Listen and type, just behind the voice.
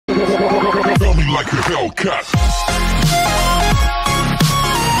like a Hellcat.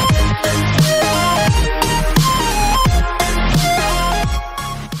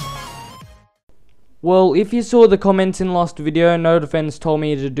 Well, if you saw the comments in last video, no defense told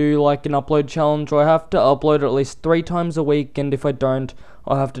me to do like an upload challenge where I have to upload at least 3 times a week, and if I don't,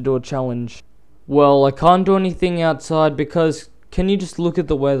 I'll have to do a challenge. Well, I can't do anything outside because, can you just look at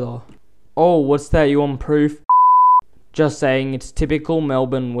the weather? Oh, what's that, you want proof? Just saying, it's typical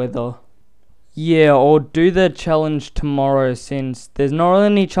Melbourne weather. Yeah, I'll do the challenge tomorrow since there's not really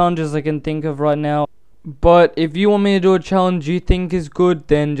any challenges I can think of right now. But if you want me to do a challenge you think is good,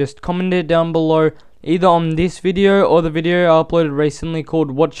 then just comment it down below, either on this video or the video I uploaded recently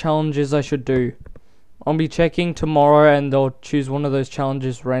called what challenges I should do. I'll be checking tomorrow and I'll choose one of those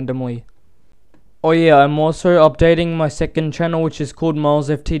challenges randomly. Oh yeah, I'm also updating my second channel, which is called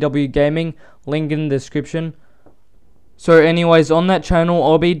MylesFTW Gaming, link in the description. So anyways, on that channel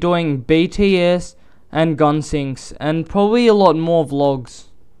I'll be doing BTS and gun syncs and probably a lot more vlogs,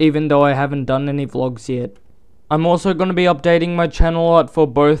 even though I haven't done any vlogs yet. I'm also going to be updating my channel art for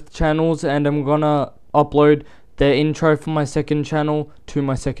both channels, and I'm going to upload the intro for my second channel to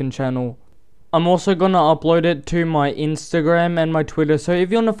my second channel. I'm also going to upload it to my Instagram and my Twitter, so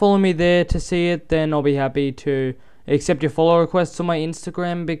if you want to follow me there to see it, then I'll be happy to accept your follow requests on my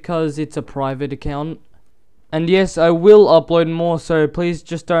Instagram because it's a private account. And yes, I will upload more, so please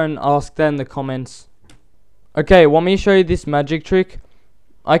just don't ask that in the comments. Okay, want me to show you this magic trick?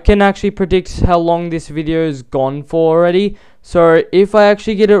 I can actually predict how long this video is gone for already. So if I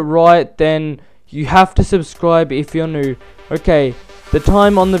actually get it right, then you have to subscribe if you're new. Okay, the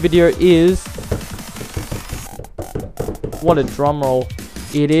time on the video is... what a drum roll.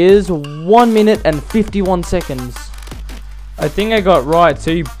 It is 1 minute and 51 seconds. I think I got right,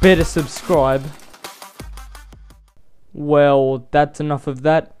 so you better subscribe. Well, that's enough of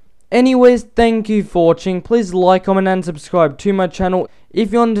that. Anyways, thank you for watching. Please like, comment and subscribe to my channel.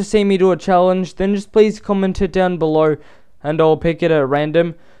 If you want to see me do a challenge, then just please comment it down below and I'll pick it at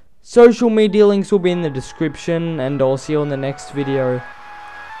random. Social media links will be in the description, and I'll see you on the next video.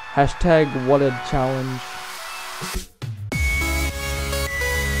 #WhatAChallenge.